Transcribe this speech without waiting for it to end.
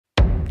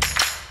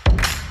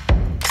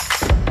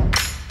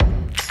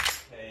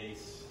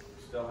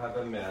have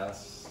a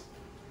mess.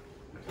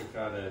 I took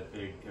out a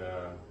big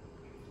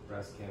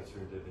breast cancer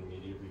and did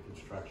immediate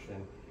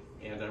reconstruction.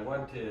 And I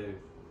wanted to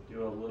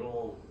do a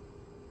little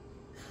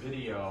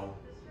video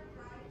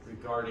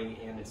regarding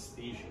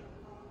anesthesia.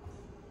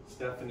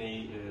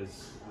 Stephanie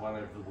is one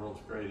of the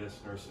world's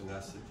greatest nurse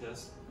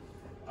anesthetists.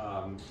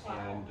 And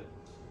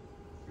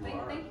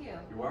Thank you.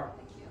 You are.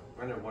 Thank you.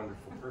 What a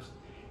wonderful person.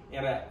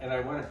 And I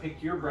want to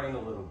pick your brain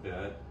a little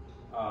bit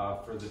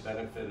for the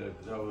benefit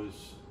of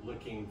those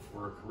looking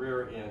for a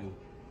career in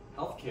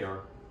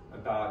healthcare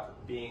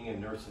about being a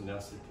nurse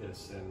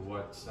anesthetist and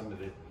what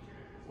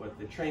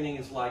the training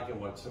is like and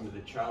what some of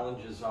the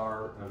challenges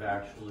are of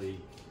actually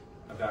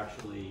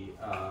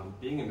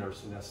being a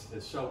nurse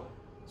anesthetist.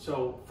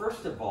 So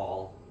first of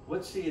all,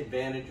 what's the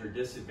advantage or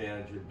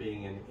disadvantage of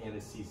being an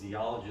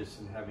anesthesiologist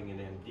and having an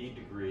MD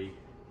degree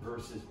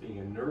versus being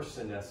a nurse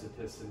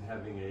anesthetist and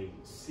having a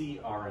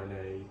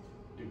CRNA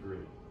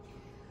degree?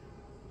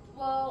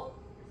 Well,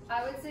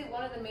 I would say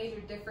one of the major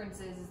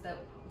differences is that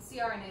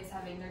CRNAs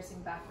have a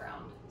nursing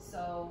background.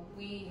 So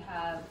we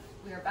are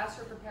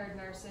bachelor prepared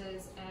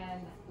nurses,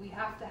 and we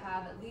have to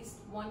have at least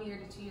 1 year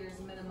to 2 years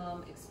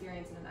minimum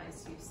experience in an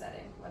ICU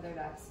setting, whether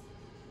that's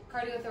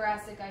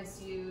cardiothoracic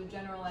ICU,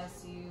 general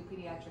ICU,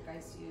 pediatric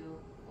ICU,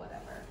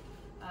 whatever.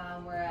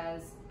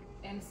 Whereas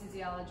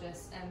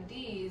anesthesiologists,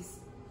 MDs,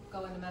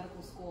 go into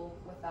medical school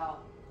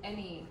without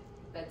any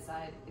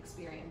bedside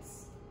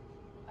experience,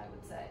 I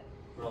would say.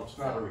 Well, it's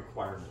not a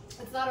requirement.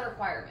 It's not a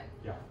requirement.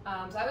 Yeah.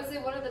 So I would say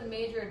one of the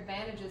major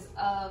advantages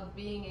of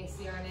being a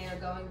CRNA or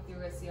going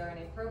through a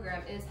CRNA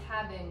program is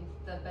having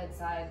the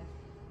bedside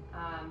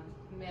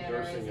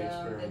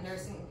mannerism, the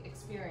nursing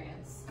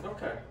experience.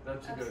 Okay,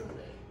 that's a Absolutely.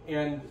 good.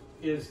 And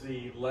is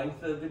the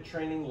length of the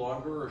training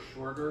longer or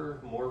shorter,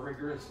 more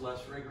rigorous,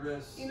 less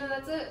rigorous? You know,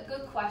 that's a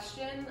good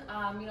question.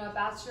 You know, a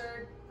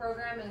bachelor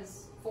program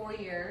is 4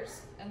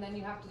 years, and then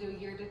you have to do 1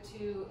 year to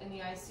 2 in the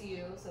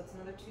ICU, so it's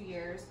another 2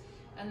 years.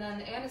 And then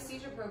the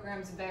anesthesia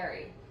programs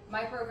vary.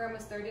 My program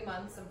is 30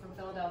 months. I'm from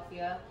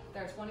Philadelphia.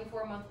 There are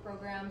 24-month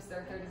programs. There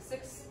are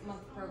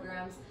 36-month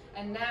programs.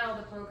 And now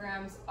the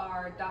programs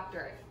are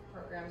doctorate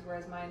programs,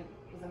 whereas mine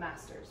was a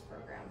master's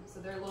program.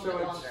 So they're a little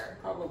bit longer. So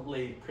it's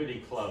probably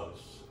pretty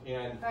close.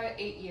 And about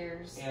 8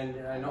 years. And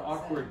an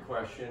awkward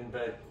question,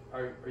 but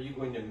are you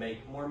going to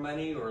make more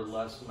money or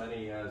less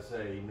money as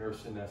a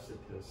nurse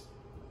anesthetist?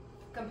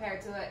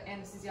 Compared to an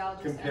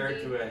anesthesiologist?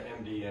 Compared to an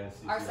MD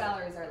anesthesiologist? Our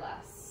salaries are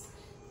less.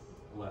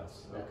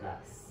 Less, okay.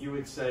 Less. You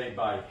would say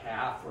by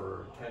half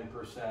or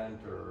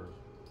 10% or?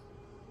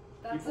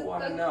 That's people a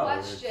want good to know.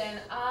 question.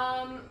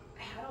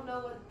 I don't know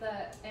what the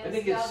anesthesiologist I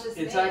think it's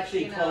make,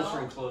 actually you closer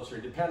know? and closer.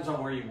 It depends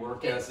on where you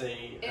work as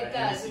a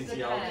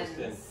anesthesiologist.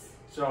 And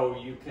so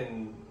you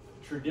can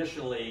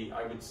traditionally,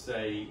 I would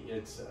say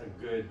it's a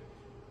good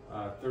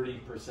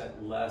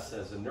 30% less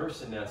as a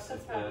nurse anesthetist.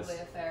 That's probably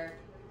a fair.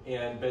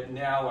 But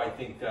now I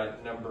think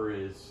that number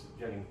is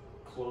getting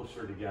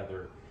closer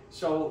together.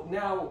 So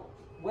now,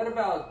 what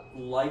about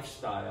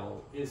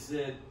lifestyle? Is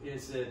it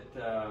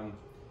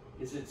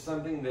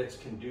something that's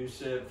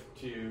conducive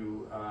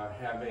to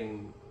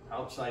having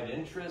outside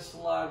interests a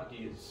lot?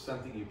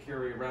 Something you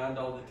carry around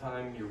all the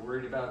time? You're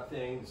worried about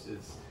things?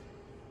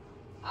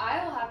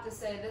 I will have to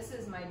say this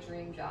is my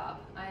dream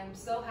job. I am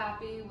so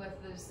happy with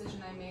the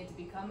decision I made to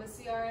become a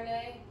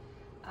CRNA.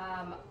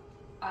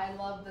 I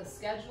love the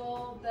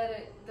schedule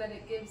that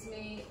it gives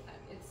me.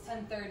 It's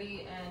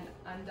 10:30 and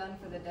I'm done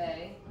for the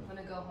day. I'm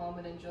gonna go home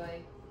and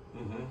enjoy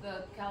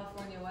the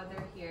California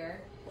weather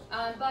here.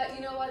 But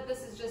you know what?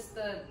 This is just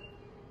the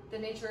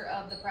nature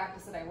of the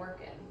practice that I work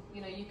in.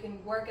 You know, you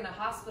can work in a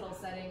hospital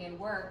setting and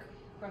work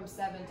from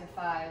 7 to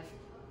 5,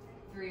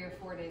 3 or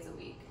 4 days a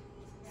week.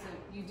 So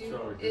you do.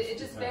 So it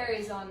just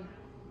varies on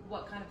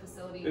what kind of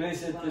facility. And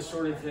is it the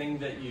sort of thing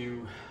that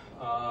you?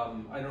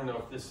 I don't know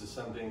if this is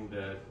something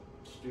that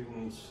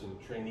students and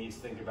trainees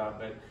think about,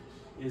 but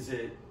is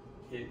it?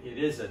 It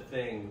is a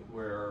thing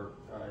where,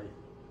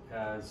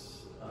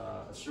 as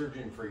a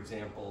surgeon, for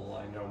example,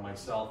 I know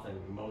myself and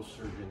most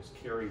surgeons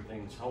carry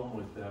things home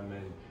with them,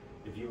 and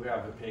if you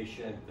have a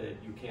patient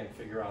that you can't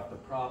figure out the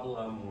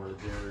problem, or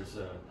there's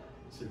a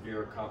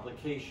severe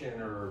complication,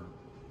 or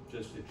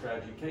just a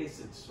tragic case,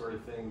 it's the sort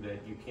of thing that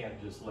you can't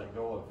just let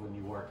go of when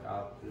you walk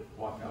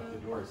out the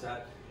door.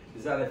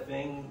 Is that a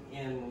thing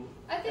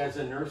as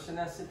a nurse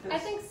anesthetist? I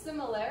think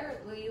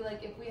similarly,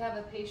 like if we have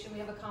a patient, we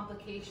have a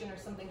complication or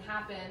something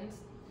happened,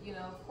 you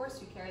know, of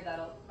course you carry that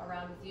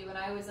around with you, and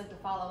I always like to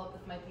follow up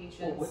with my patients.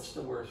 Well, what's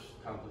the worst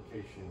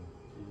complication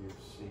that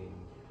you've seen?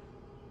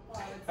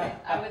 Well,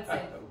 I would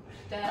say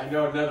death. I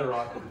know another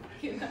awkward.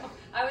 You know,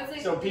 I would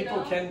say. So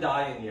people can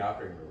die in the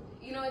operating room.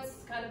 You know,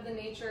 it's kind of the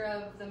nature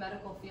of the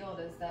medical field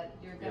is that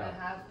you're going to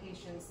have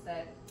patients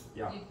that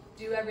you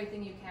do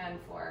everything you can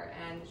for,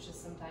 and it's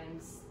just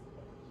sometimes.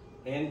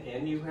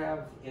 And you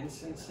have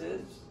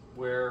instances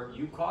where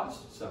you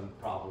caused some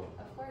problem.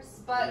 Of course,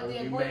 but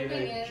the important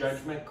thing is you made a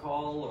judgment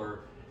call,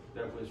 or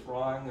that was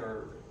wrong,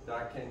 or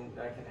that can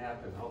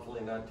happen.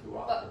 Hopefully not too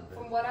often. But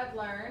from what I've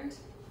learned,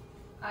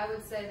 I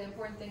would say the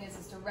important thing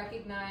is to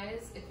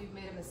recognize if you've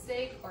made a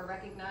mistake or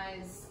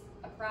recognize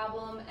a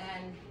problem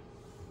and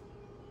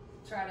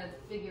try to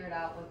figure it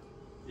out with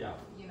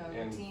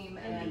your team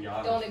and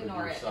don't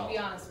ignore it and be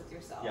honest with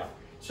yourself. Yeah.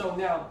 So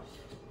now,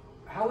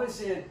 how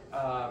is it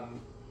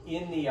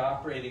in the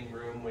operating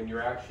room when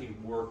you're actually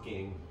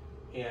working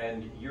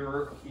and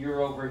you're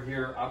over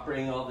here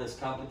operating all this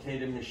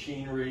complicated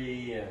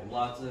machinery and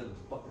lots of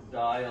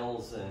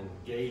dials and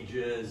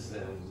gauges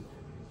and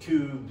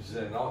tubes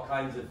and all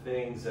kinds of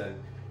things, and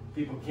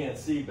people can't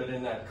see, but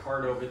in that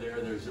cart over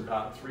there, there's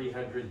about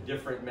 300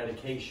 different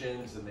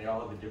medications and they all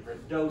have a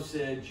different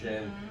dosage,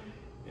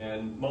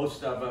 and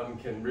most of them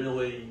can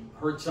really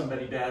hurt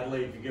somebody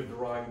badly if you give the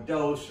wrong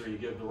dose or you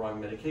give the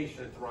wrong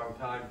medication at the wrong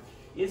time.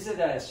 Is it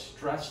a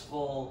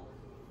stressful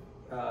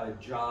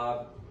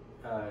job,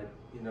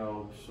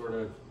 sort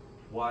of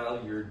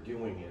while you're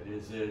doing it?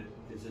 Is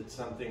it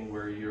something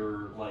where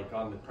you're like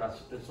on the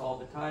precipice all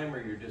the time,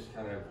 or you're just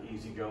kind of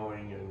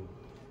easygoing and?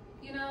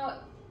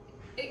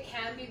 It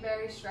can be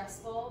very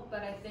stressful,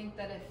 but I think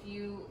that if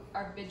you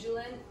are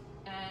vigilant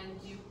and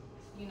you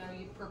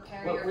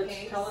prepare your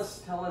case.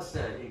 Tell us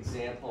an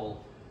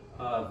example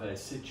of a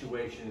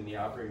situation in the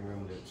operating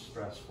room that's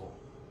stressful.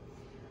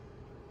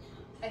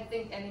 I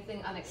think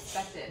anything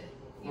unexpected.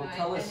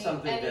 Tell us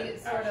something that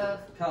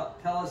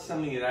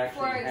actually happened.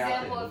 For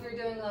example, if you're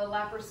doing a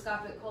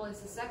laparoscopic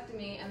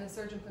cholecystectomy and the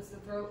surgeon puts the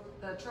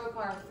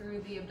trocar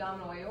through the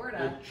abdominal aorta.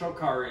 The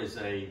trocar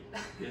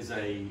is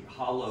a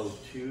hollow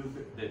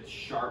tube that's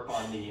sharp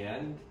on the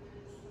end,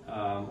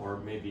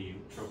 or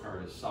maybe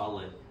trocar is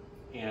solid,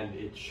 and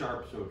it's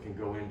sharp so it can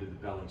go into the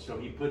belly. So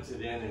he puts it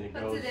in and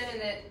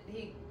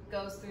he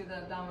goes through the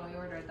abdominal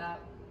aorta. That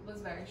was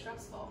very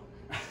stressful.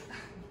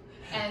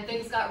 And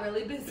things got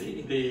really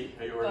busy. The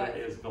aorta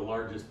is the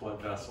largest blood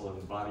vessel in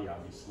the body,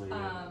 obviously.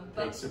 It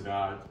takes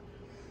about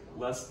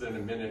less than a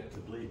minute to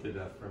bleed to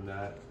death from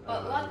that.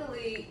 But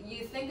luckily,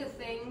 you think of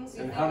things.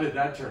 How did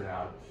that turn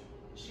out?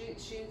 She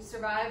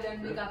survived,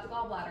 and we got the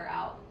gallbladder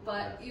out.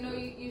 But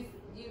you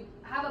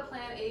have a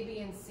plan A, B,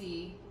 and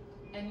C,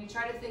 and you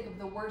try to think of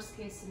the worst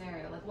case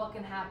scenario, like what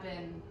can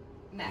happen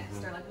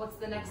next, or like what's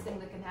the next thing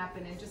that can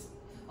happen, and just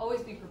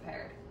always be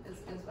prepared. Is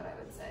what I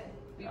would say.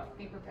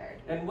 Be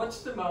prepared. And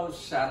what's the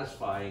most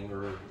satisfying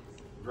or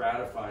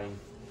gratifying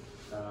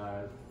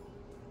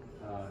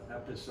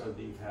episode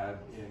that you've had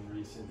in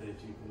recent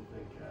days you can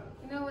think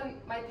of? When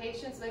my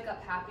patients wake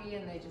up happy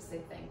and they just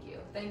say thank you.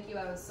 Thank you,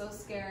 I was so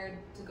scared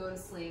to go to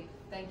sleep.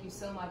 Thank you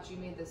so much, you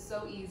made this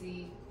so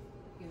easy.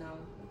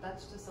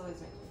 That's just always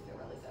makes me feel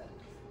really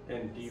good.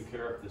 And do you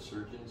care if the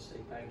surgeons say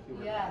thank you?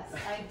 Yes,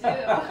 I do.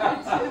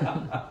 I do.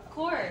 Of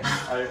course.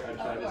 I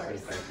try to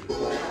say thank you.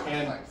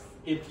 And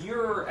if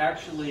you're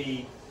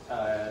actually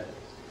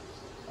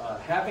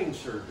having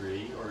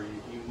surgery, or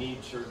you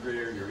need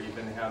surgery, or you're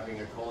even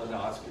having a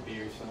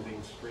colonoscopy or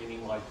something,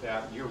 screening like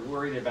that, you're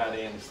worried about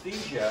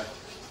anesthesia,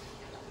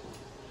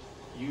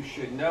 you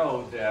should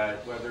know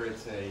that whether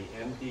it's a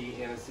MD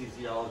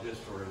anesthesiologist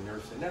or a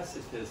nurse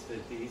anesthetist,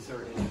 that these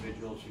are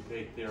individuals who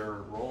take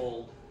their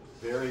role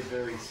very,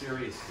 very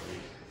seriously.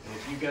 And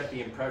if you get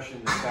the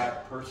impression that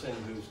that person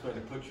who's going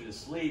to put you to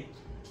sleep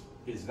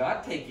is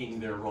not taking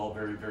their role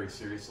very, very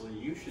seriously,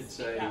 you should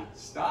say,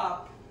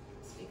 stop.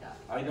 Speak up.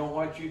 I don't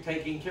want you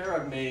taking care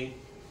of me.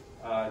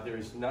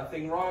 There's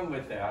nothing wrong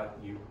with that.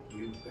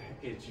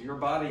 It's your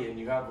body, and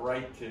you have a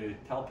right to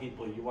tell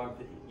people you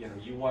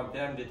want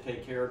them to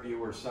take care of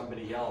you or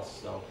somebody else.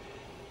 So,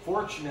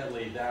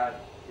 fortunately,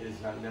 that is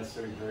not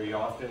necessarily very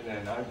often,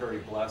 and I'm very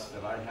blessed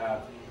that I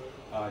have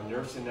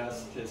nurse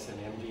anesthetists and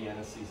MD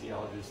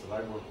anesthesiologists that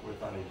I work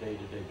with on a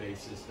day-to-day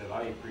basis that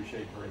I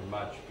appreciate very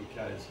much,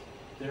 because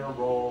their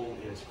role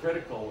is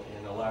critical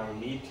in allowing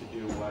me to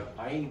do what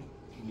I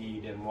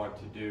need and want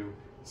to do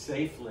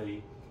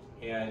safely,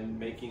 and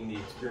making the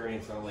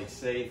experience not only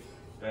safe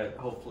but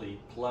hopefully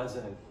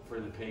pleasant for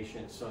the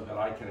patient, so that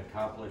I can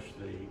accomplish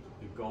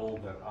the goal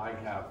that I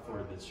have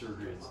for the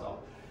surgery itself.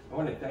 I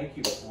want to thank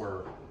you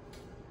for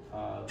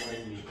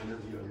letting me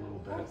interview a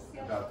little bit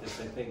about this.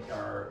 I think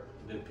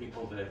the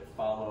people that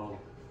follow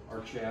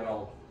our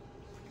channel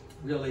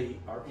really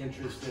are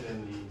interested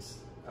in these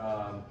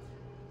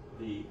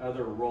the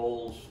other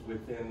roles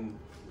within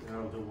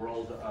the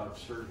world of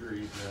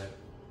surgery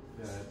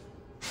that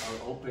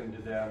are open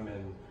to them,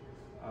 and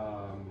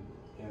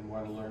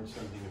want to learn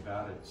something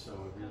about it. So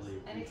I really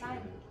appreciate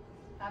it.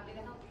 Happy to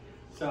help.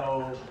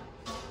 So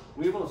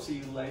we will see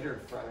you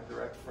later,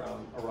 direct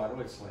from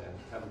Aronowitzland.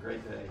 Have a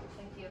great day.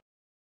 Thank you.